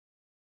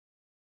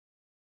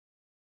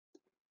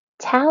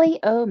Tally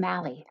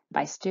O'Malley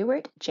by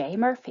Stuart J.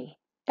 Murphy,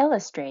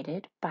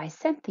 illustrated by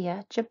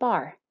Cynthia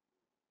Jabar.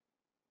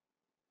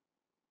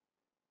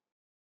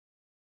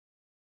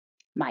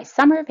 My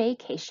Summer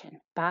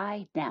Vacation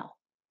by Nell.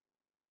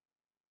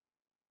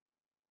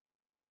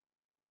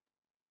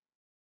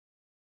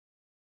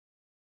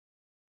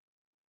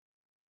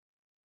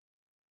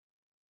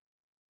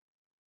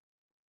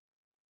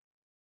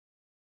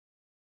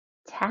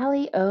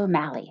 Tally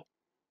O'Malley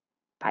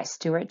by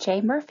Stuart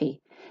J.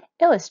 Murphy,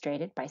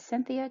 illustrated by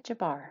Cynthia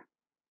Jabar.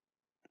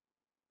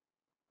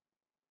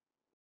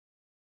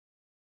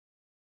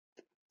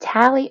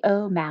 Tally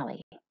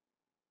O'Malley.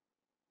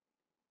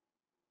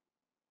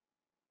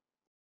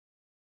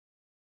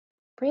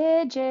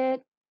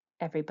 Bridget,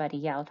 everybody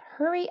yelled,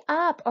 hurry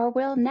up or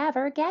we'll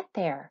never get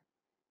there.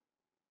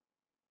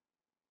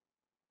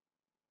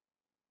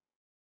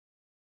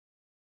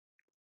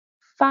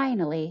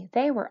 Finally,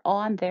 they were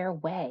on their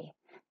way.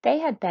 They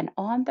had been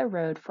on the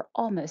road for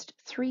almost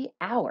 3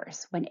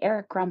 hours when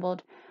Eric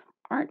grumbled,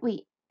 aren't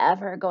we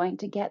ever going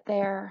to get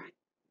there?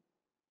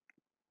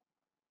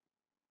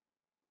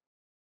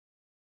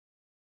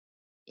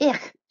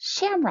 Ich,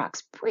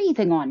 Shamrock's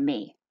breathing on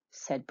me,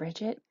 said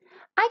Bridget.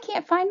 I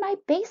can't find my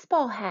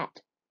baseball hat,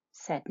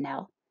 said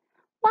Nell.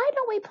 Why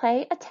don't we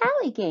play a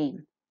tally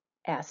game?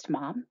 Asked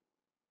Mom.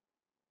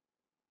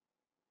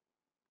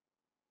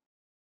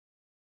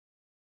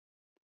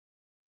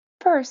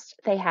 First,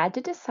 they had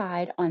to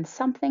decide on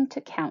something to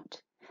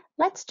count.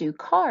 Let's do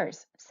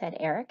cars, said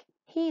Eric.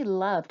 He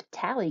loved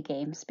tally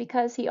games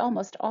because he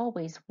almost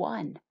always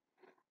won.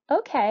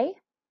 Okay,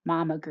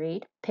 Mom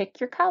agreed. Pick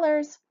your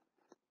colors.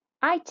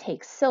 I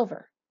take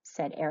silver,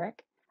 said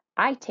Eric.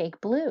 I take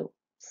blue,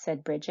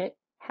 said Bridget.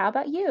 How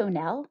about you,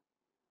 Nell?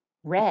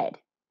 Red,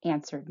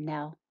 answered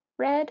Nell.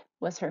 Red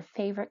was her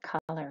favorite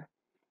color.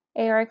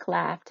 Eric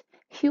laughed.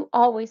 You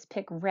always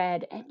pick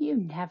red and you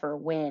never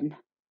win,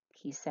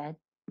 he said.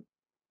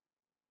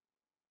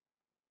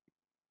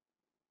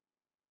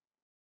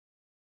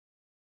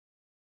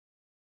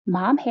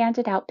 Mom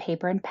handed out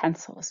paper and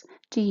pencils.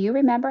 Do you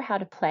remember how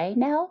to play,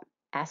 Nell?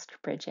 Asked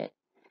Bridget.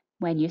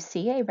 When you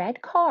see a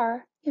red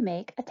car, you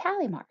make a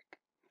tally mark.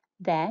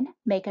 Then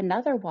make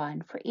another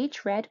one for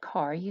each red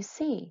car you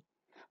see.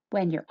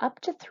 When you're up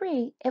to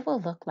 3, it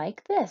will look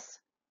like this.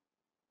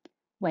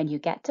 When you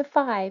get to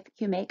 5,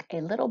 you make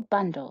a little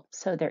bundle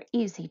so they're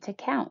easy to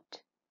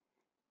count.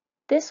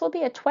 This will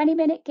be a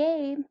 20-minute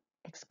game,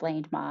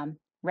 explained Mom.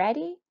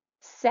 Ready,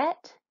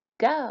 set,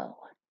 go.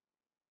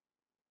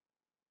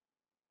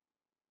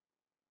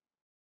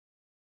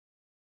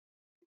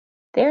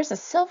 There's a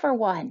silver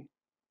one,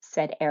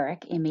 said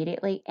Eric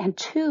immediately, and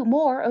 2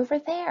 more over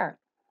there.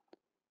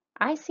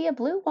 I see a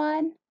blue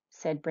one,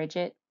 said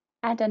Bridget,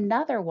 and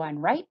another one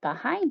right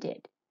behind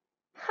it.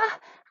 Ha!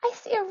 I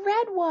see a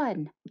red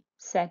one,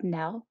 said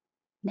Nell.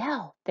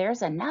 Nell,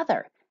 there's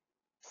another,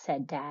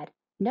 said Dad.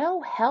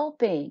 No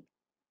helping,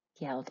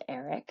 yelled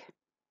Eric.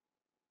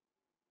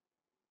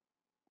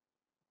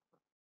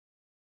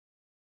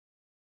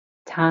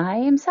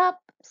 Time's up,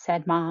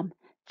 said Mom,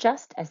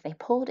 just as they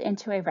pulled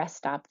into a rest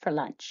stop for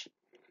lunch.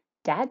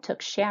 Dad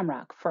took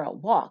Shamrock for a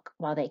walk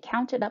while they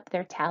counted up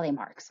their tally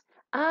marks.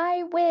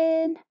 I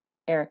win,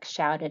 Eric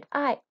shouted.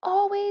 I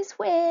always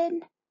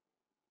win.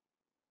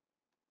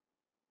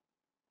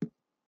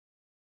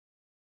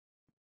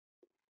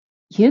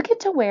 You get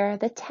to wear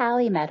the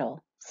tally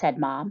medal, said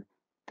Mom.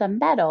 The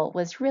medal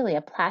was really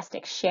a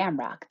plastic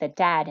shamrock that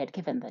Dad had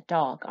given the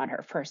dog on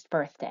her first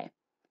birthday.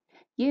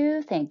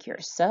 You think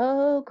you're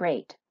so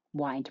great,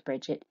 whined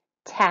Bridget.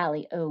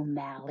 Tally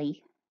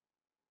O'Malley.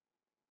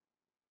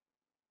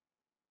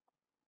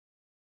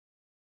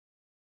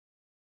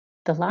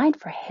 The line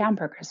for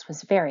hamburgers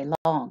was very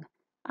long.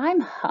 I'm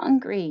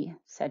hungry,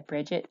 said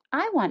Bridget.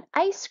 I want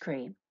ice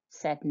cream,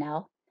 said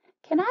Nell.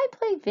 Can I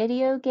play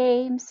video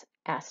games?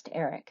 Asked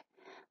Eric.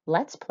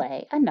 Let's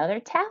play another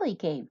tally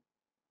game,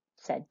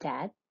 said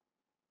Dad.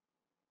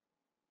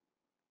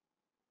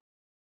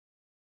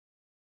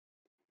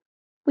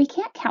 We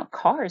can't count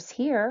cars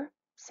here,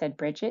 said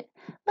Bridget.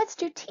 Let's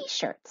do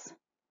t-shirts.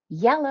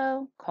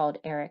 Yellow, called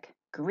Eric.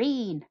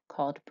 Green,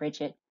 called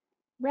Bridget.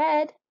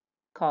 Red,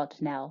 called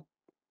Nell.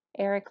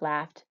 Eric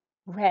laughed.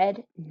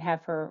 Red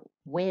never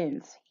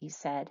wins, he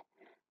said.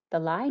 The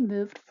line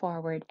moved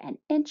forward an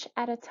inch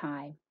at a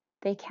time.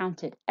 They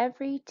counted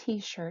every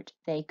t-shirt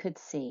they could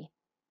see.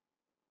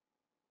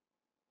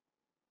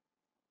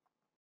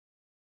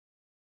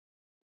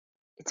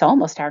 It's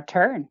almost our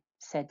turn,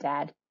 said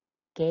Dad.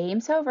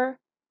 Game's over.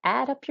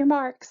 Add up your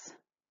marks.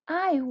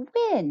 I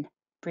win,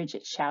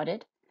 Bridget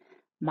shouted.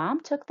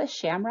 Mom took the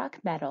shamrock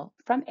medal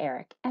from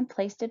Eric and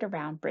placed it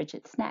around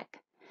Bridget's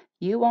neck.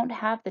 You won't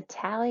have the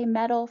tally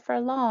medal for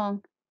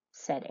long,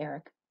 said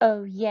Eric.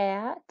 Oh,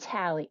 yeah,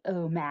 Tally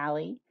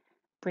O'Malley,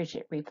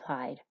 Bridget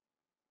replied.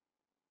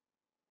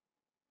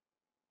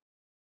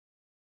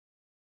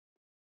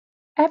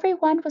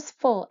 Everyone was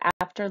full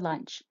after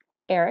lunch.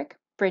 Eric,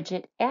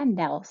 Bridget, and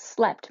Nell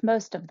slept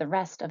most of the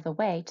rest of the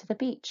way to the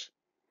beach.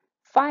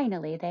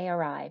 Finally, they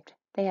arrived.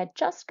 They had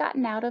just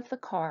gotten out of the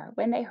car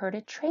when they heard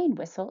a train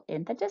whistle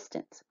in the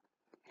distance.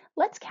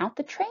 "Let's count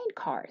the train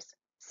cars,"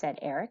 said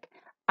Eric.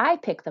 "I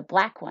pick the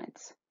black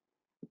ones."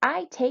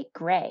 "I take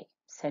gray,"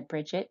 said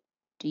Bridget.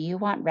 "Do you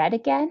want red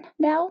again,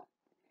 Nell?"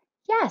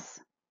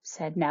 "Yes,"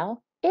 said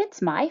Nell.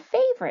 "It's my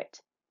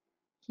favorite."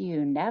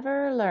 "You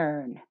never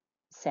learn,"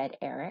 said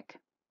Eric.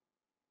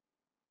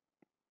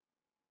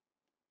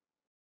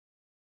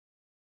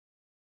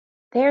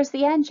 "There's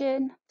the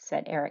engine,"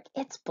 said Eric.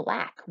 "It's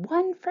black.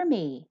 One for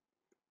me."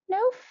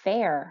 "No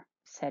fair,"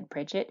 said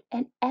Bridget.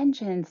 "An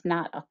engine's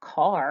not a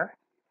car."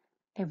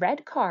 A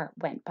red car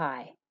went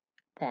by,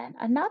 then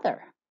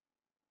another,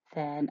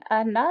 then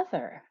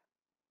another.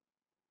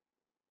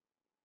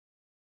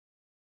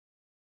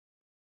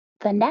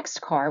 The next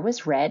car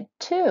was red,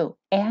 too,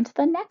 and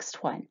the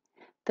next one.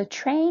 The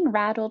train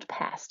rattled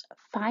past.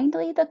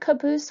 Finally the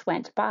caboose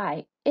went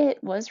by.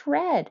 It was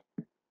red.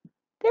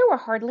 "There were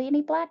hardly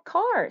any black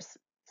cars,"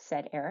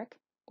 said Eric.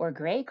 "Or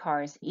gray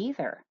cars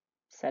either,"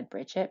 said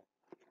Bridget.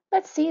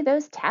 "Let's see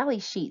those tally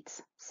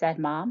sheets," said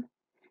Mom.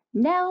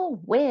 "Nell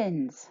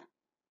wins."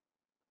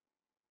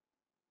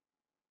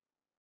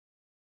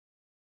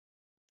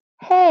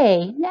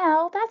 "Hey,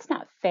 Nell, that's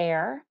not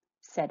fair,"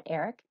 said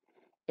Eric.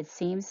 "It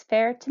seems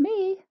fair to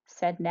me,"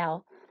 said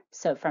Nell.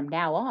 "So from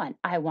now on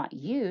I want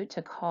you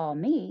to call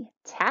me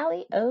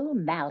Tally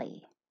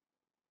O'Malley."